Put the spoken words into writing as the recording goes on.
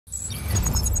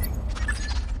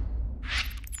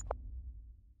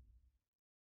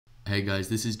Hey guys,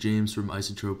 this is James from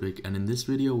Isotropic, and in this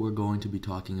video we're going to be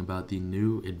talking about the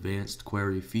new advanced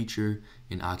query feature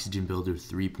in Oxygen Builder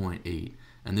 3.8.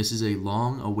 And this is a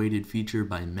long-awaited feature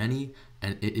by many,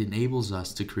 and it enables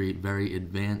us to create very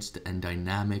advanced and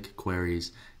dynamic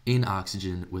queries in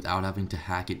Oxygen without having to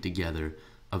hack it together,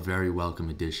 a very welcome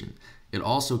addition. It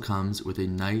also comes with a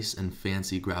nice and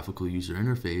fancy graphical user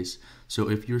interface, so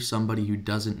if you're somebody who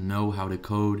doesn't know how to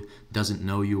code, doesn't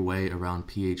know your way around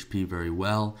PHP very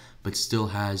well, but still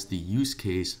has the use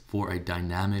case for a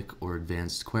dynamic or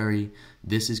advanced query,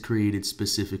 this is created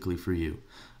specifically for you.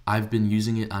 I've been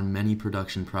using it on many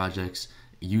production projects,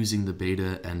 using the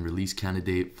beta and release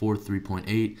candidate for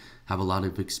 3.8, have a lot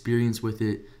of experience with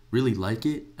it, really like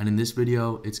it, and in this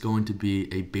video it's going to be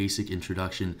a basic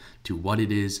introduction to what it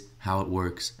is, how it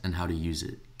works, and how to use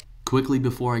it. Quickly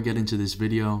before I get into this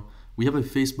video, we have a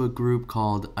Facebook group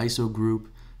called ISO Group.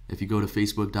 If you go to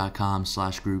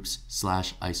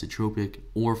facebook.com/groups/isotropic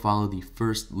or follow the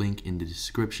first link in the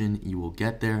description, you will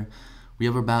get there. We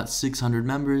have about 600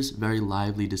 members, very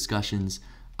lively discussions.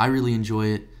 I really enjoy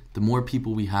it. The more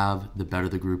people we have, the better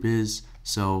the group is.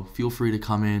 So feel free to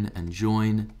come in and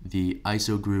join the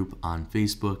ISO group on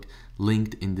Facebook,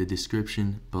 linked in the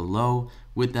description below.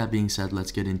 With that being said,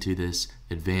 let's get into this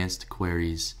advanced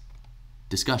queries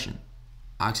discussion.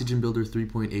 Oxygen Builder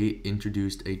 3.8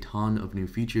 introduced a ton of new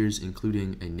features,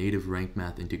 including a native rank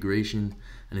math integration,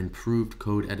 an improved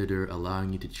code editor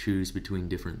allowing you to choose between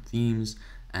different themes,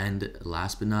 and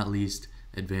last but not least,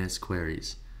 advanced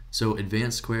queries. So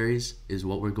advanced queries is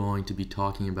what we're going to be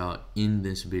talking about in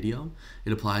this video.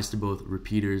 It applies to both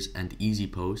repeaters and easy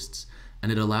posts,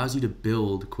 and it allows you to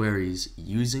build queries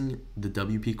using the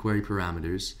WP query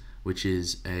parameters, which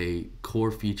is a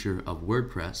core feature of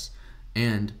WordPress,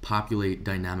 and populate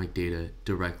dynamic data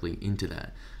directly into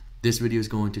that. This video is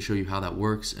going to show you how that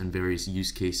works and various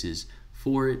use cases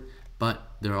for it,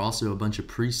 but there are also a bunch of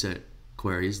preset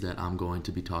queries that I'm going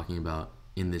to be talking about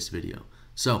in this video.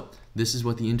 So this is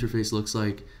what the interface looks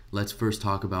like. Let's first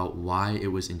talk about why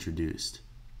it was introduced.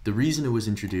 The reason it was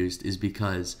introduced is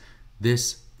because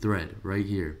this thread right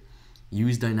here,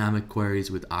 use dynamic queries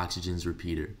with Oxygen's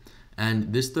repeater.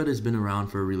 And this thread has been around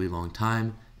for a really long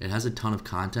time. It has a ton of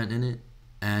content in it,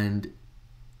 and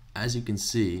as you can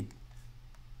see,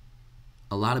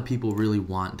 a lot of people really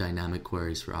want dynamic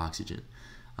queries for Oxygen.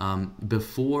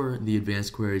 Before the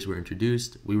advanced queries were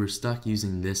introduced, we were stuck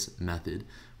using this method,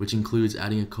 which includes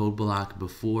adding a code block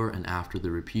before and after the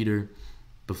repeater.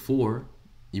 Before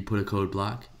you put a code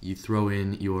block, you throw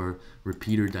in your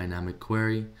repeater dynamic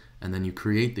query, and then you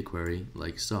create the query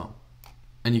like so.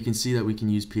 And you can see that we can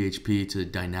use PHP to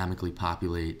dynamically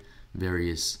populate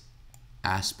various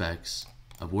aspects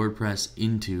of WordPress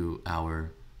into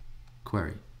our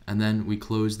query. And then we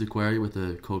close the query with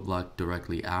a code block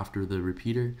directly after the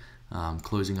repeater,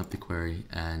 closing up the query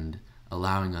and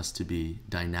allowing us to be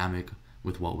dynamic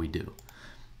with what we do.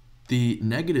 The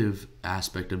negative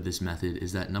aspect of this method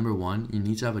is that, number one, you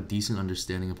need to have a decent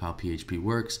understanding of how PHP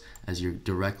works, as you're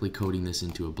directly coding this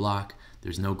into a block.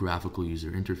 There's no graphical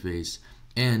user interface,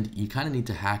 and you kind of need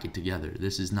to hack it together.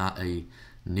 This is not a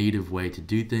native way to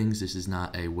do things. This is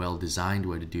not a well-designed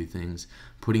way to do things.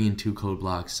 Putting in two code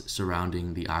blocks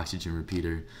surrounding the Oxygen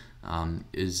repeater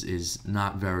is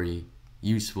not very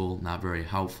useful, not very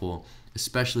helpful,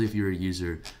 especially if you're a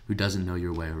user who doesn't know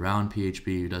your way around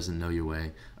PHP, who doesn't know your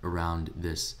way around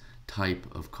this type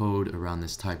of code, around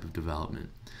this type of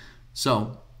development.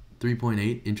 So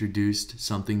 3.8 introduced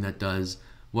something that does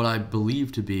what I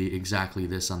believe to be exactly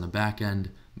this on the back end,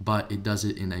 but it does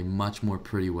it in a much more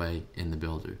pretty way in the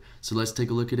builder. So let's take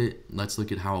a look at it, let's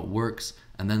look at how it works,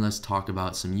 and then let's talk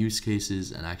about some use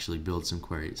cases and actually build some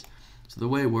queries. So the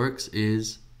way it works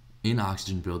is in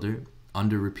Oxygen Builder,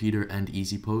 under repeater and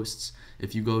easy posts,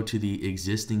 if you go to the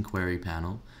existing query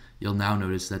panel, you'll now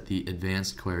notice that the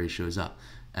advanced query shows up.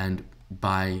 And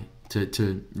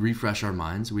to refresh our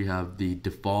minds, we have the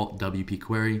default WP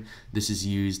query. This is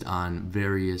used on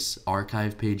various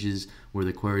archive pages where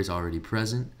the query is already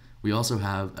present. We also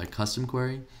have a custom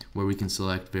query where we can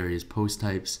select various post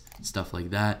types, stuff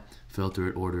like that, filter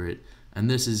it, order it. And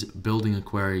this is building a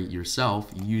query yourself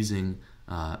using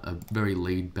a very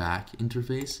laid back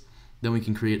interface. Then we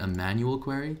can create a manual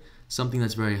query, something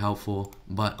that's very helpful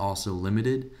but also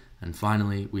limited. And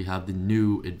finally, we have the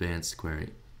new advanced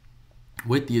query.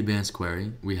 With the advanced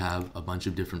query, we have a bunch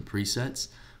of different presets.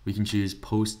 We can choose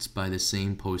posts by the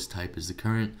same post type as the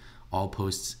current, all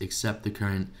posts except the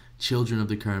current, children of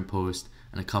the current post,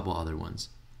 and a couple other ones.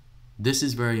 This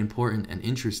is very important and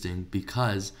interesting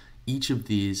because each of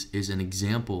these is an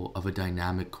example of a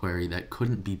dynamic query that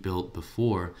couldn't be built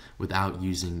before without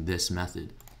using this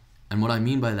method. And what I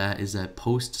mean by that is that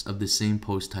posts of the same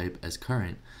post type as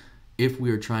current, if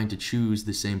we are trying to choose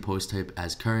the same post type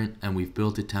as current and we've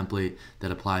built a template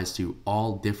that applies to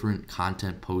all different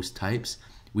content post types,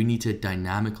 we need to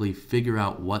dynamically figure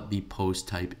out what the post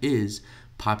type is,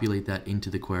 populate that into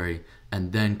the query,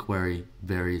 and then query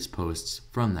various posts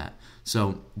from that.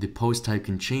 So the post type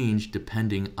can change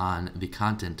depending on the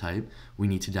content type. We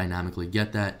need to dynamically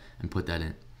get that and put that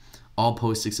in. All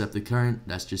posts except the current,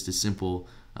 that's just a simple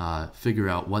figure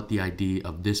out what the ID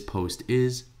of this post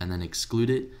is and then exclude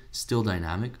it, still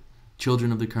dynamic.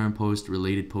 Children of the current post,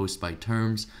 related post by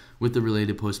terms. With the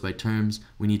related post by terms,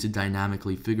 we need to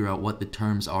dynamically figure out what the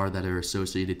terms are that are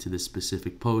associated to this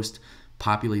specific post,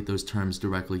 populate those terms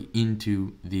directly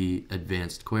into the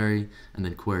advanced query, and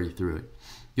then query through it.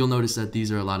 You'll notice that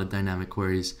these are a lot of dynamic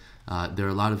queries. There are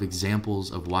a lot of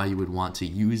examples of why you would want to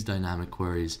use dynamic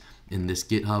queries in this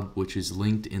GitHub, which is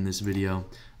linked in this video.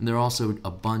 And there are also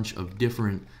a bunch of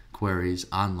different queries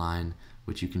online,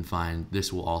 which you can find.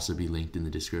 This will also be linked in the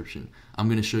description. I'm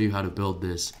going to show you how to build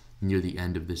this near the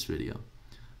end of this video.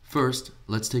 First,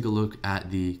 let's take a look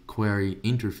at the query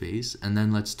interface, and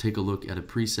then let's take a look at a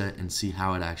preset and see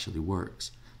how it actually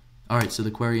works. Alright, so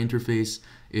the query interface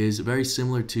is very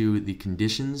similar to the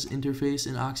conditions interface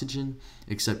in Oxygen,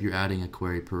 except you're adding a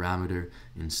query parameter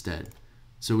instead.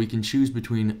 So we can choose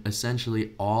between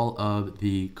essentially all of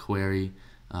the query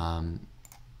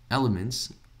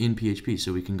elements in PHP.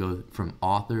 So we can go from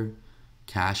author,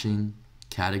 caching,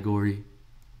 category,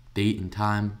 date and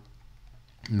time,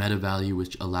 meta value,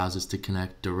 which allows us to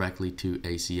connect directly to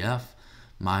ACF,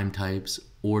 MIME types,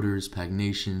 orders,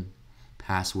 pagination,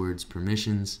 passwords,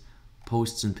 permissions,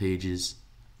 posts and pages,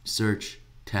 search,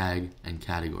 tag, and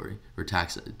category, or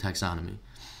taxonomy.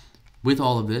 With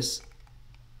all of this,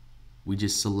 we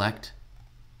just select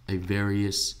a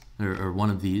various, or one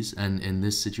of these, and in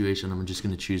this situation, I'm just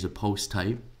going to choose a post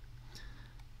type.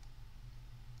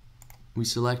 We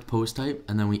select post type,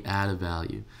 and then we add a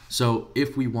value. So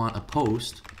if we want a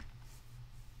post,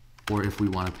 or if we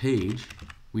want a page,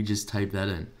 we just type that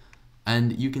in.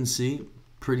 And you can see,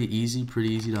 pretty easy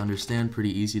to understand,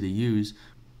 pretty easy to use.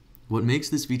 What makes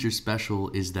this feature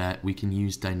special is that we can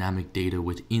use dynamic data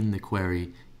within the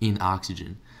query in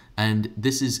Oxygen. And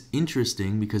this is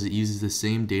interesting because it uses the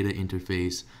same data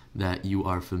interface that you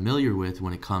are familiar with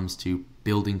when it comes to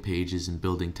building pages and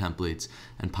building templates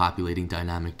and populating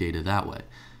dynamic data that way.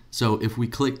 So if we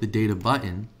click the data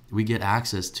button, we get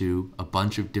access to a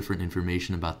bunch of different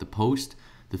information about the post,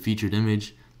 the featured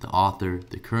image, the author,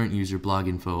 the current user, blog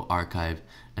info, archive,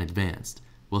 and advanced.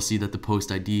 We'll see that the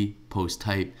post ID, post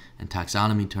type, and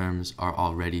taxonomy terms are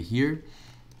already here.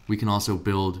 We can also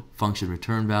build function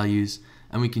return values,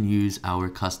 and we can use our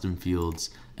custom fields.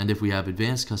 And if we have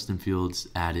advanced custom fields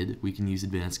added, we can use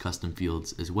advanced custom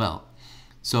fields as well.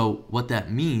 So what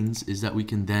that means is that we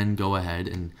can then go ahead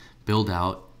and build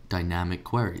out dynamic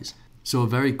queries. So a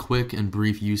very quick and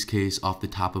brief use case off the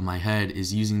top of my head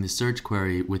is using the search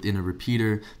query within a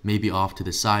repeater, maybe off to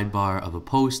the sidebar of a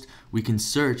post. We can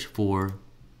search for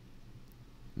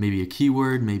maybe a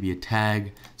keyword, maybe a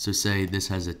tag. So say this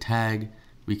has a tag.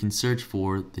 We can search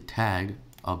for the tag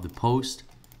of the post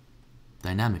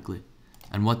dynamically.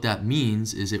 And what that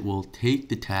means is it will take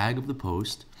the tag of the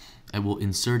post, it will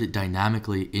insert it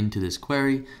dynamically into this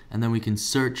query, and then we can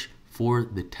search for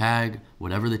the tag,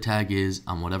 whatever the tag is,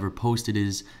 on whatever post it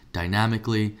is,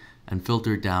 dynamically, and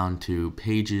filter it down to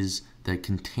pages that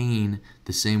contain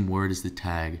the same word as the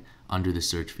tag under the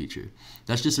search feature.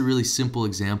 That's just a really simple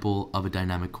example of a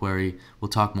dynamic query. We'll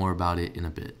talk more about it in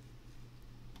a bit.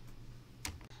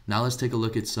 Now let's take a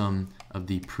look at some of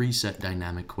the preset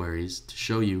dynamic queries to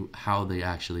show you how they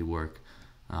actually work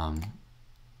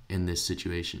in this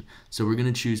situation. So we're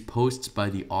going to choose posts by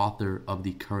the author of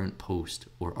the current post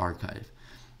or archive.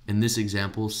 In this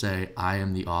example, say I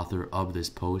am the author of this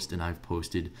post and I've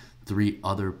posted 3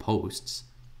 other posts.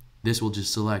 This will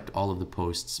just select all of the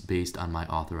posts based on my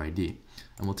author ID.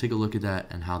 And we'll take a look at that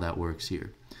and how that works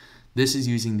here. This is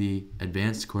using the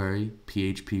advanced query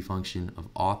PHP function of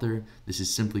author. This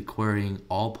is simply querying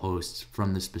all posts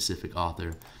from the specific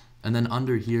author. And then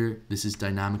under here, this is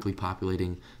dynamically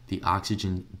populating the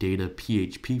Oxygen data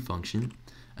PHP function.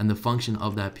 And the function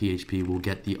of that PHP will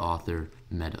get the author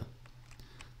meta.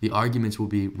 The arguments will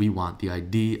be, we want the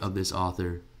ID of this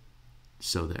author,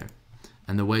 so there.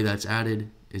 And the way that's added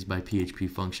is by PHP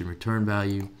function return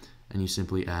value, and you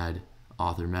simply add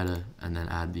author meta and then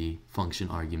add the function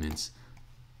arguments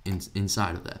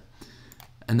inside of that.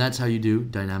 And that's how you do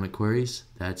dynamic queries.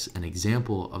 That's an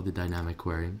example of the dynamic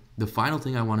query. The final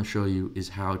thing I want to show you is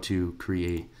how to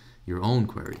create your own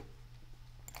query.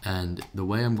 And the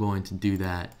way I'm going to do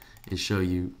that is show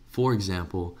you, for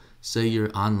example, say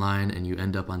you're online and you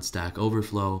end up on Stack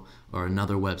Overflow or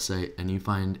another website and you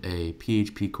find a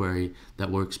PHP query that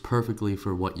works perfectly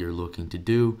for what you're looking to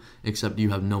do, except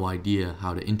you have no idea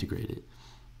how to integrate it.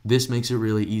 This makes it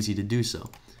really easy to do so.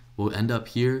 We'll end up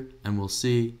here and we'll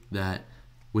see that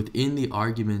within the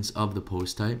arguments of the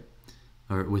post type,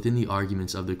 or within the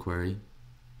arguments of the query,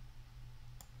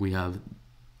 we have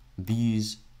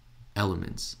these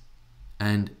elements.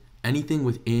 And anything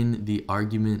within the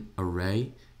argument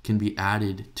array can be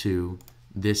added to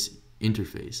this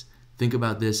interface. Think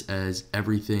about this as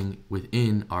everything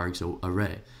within args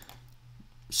array.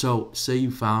 So say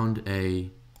you found a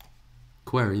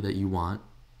query that you want.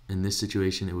 In this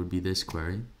situation, it would be this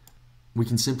query. We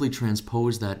can simply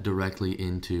transpose that directly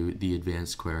into the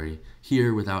advanced query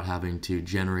here without having to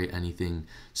generate anything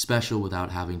special,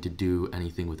 without having to do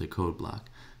anything with a code block.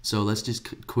 So let's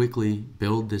just quickly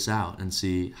build this out and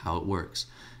see how it works.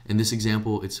 In this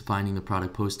example, it's finding the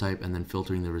product post type and then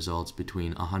filtering the results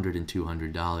between $100 and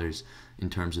 $200 in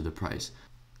terms of the price.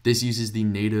 This uses the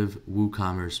native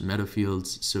WooCommerce meta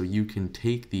fields, so you can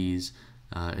take these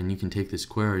and you can take this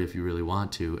query if you really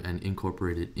want to and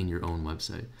incorporate it in your own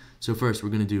website. So first we're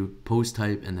going to do post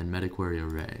type and then meta query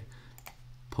array.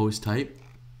 Post type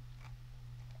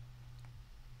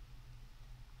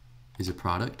is a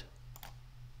product.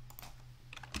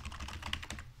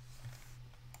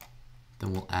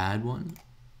 Then we'll add one.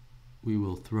 We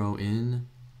will throw in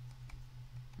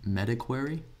meta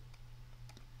query.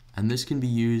 And this can be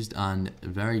used on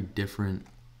very different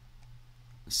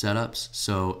setups.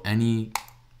 So any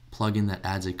plugin that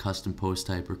adds a custom post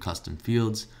type or custom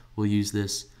fields will use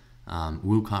this.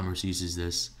 WooCommerce uses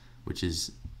this, which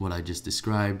is what I just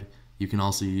described. You can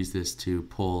also use this to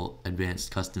pull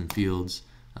advanced custom fields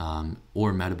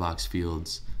or metabox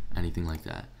fields, anything like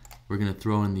that. We're going to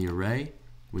throw in the array,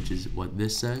 which is what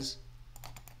this says.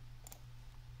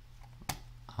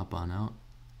 Hop on out.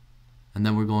 And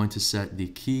then we're going to set the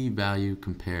key, value,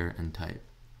 compare, and type.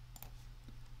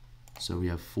 So we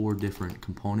have 4 different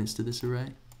components to this array.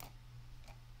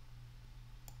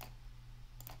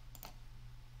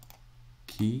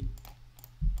 Key,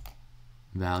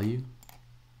 value,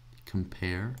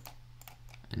 compare,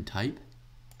 and type.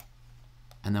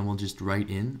 And then we'll just write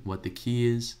in what the key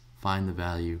is, find the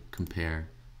value, compare.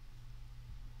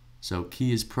 So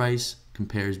key is price,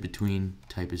 compare is between,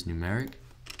 type is numeric.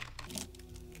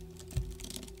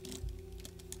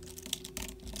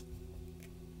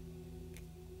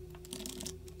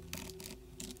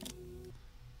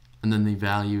 And then the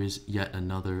value is yet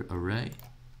another array.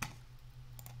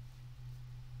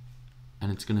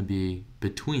 And it's going to be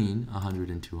between 100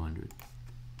 and 200.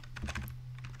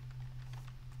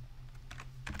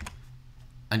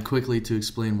 And quickly to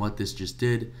explain what this just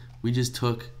did, we just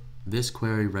took this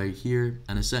query right here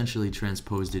and essentially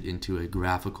transposed it into a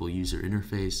graphical user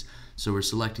interface. So we're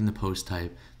selecting the post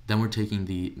type, then we're taking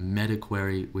the meta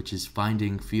query, which is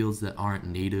finding fields that aren't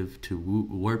native to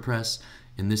WordPress.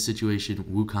 In this situation,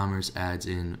 WooCommerce adds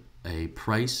in a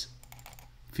price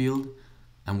field,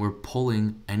 and we're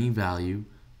pulling any value,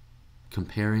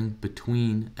 comparing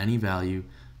between any value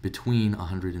between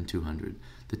 100 and 200.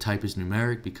 The type is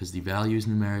numeric because the value is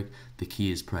numeric, the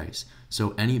key is price.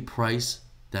 So any price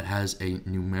that has a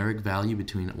numeric value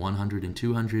between 100 and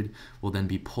 200 will then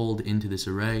be pulled into this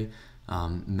array,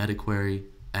 meta query,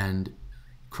 and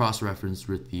cross-referenced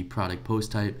with the product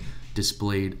post type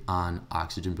displayed on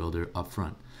Oxygen Builder up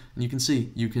front. And you can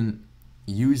see you can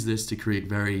use this to create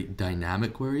very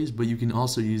dynamic queries, but you can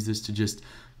also use this to just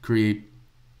create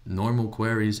normal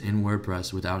queries in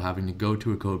WordPress without having to go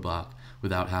to a code block,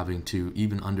 without having to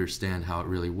even understand how it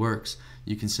really works.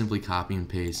 You can simply copy and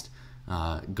paste,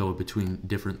 go between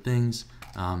different things,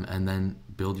 and then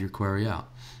build your query out.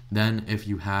 Then if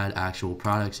you had actual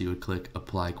products, you would click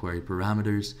apply query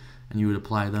parameters and you would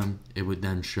apply them. It would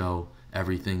then show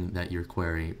everything that your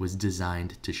query was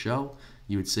designed to show.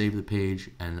 You would save the page,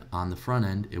 and on the front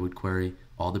end it would query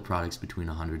all the products between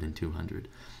 100 and 200.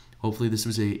 Hopefully this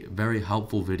was a very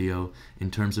helpful video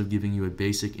in terms of giving you a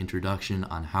basic introduction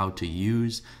on how to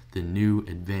use the new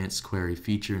advanced query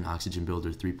feature in Oxygen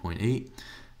Builder 3.8.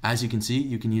 As you can see,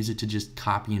 you can use it to just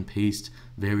copy and paste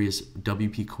various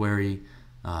WP query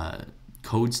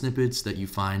code snippets that you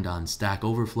find on Stack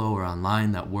Overflow or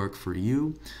online that work for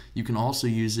you. You can also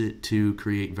use it to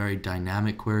create very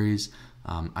dynamic queries.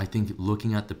 I think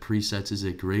looking at the presets is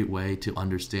a great way to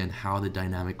understand how the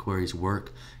dynamic queries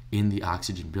work in the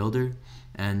Oxygen Builder.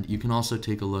 And you can also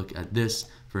take a look at this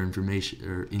for information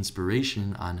or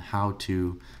inspiration on how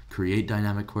to create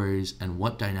dynamic queries and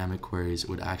what dynamic queries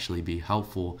would actually be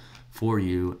helpful for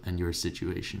you and your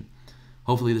situation.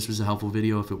 Hopefully this was a helpful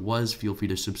video. If it was, feel free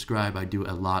to subscribe. I do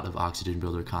a lot of Oxygen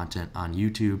Builder content on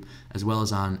YouTube, as well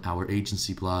as on our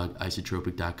agency blog,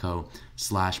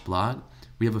 isotropic.co/blog.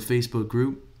 We have a Facebook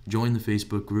group. Join the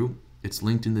Facebook group. It's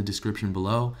linked in the description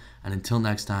below. And until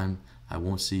next time, I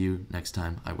won't see you. Next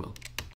time, I will.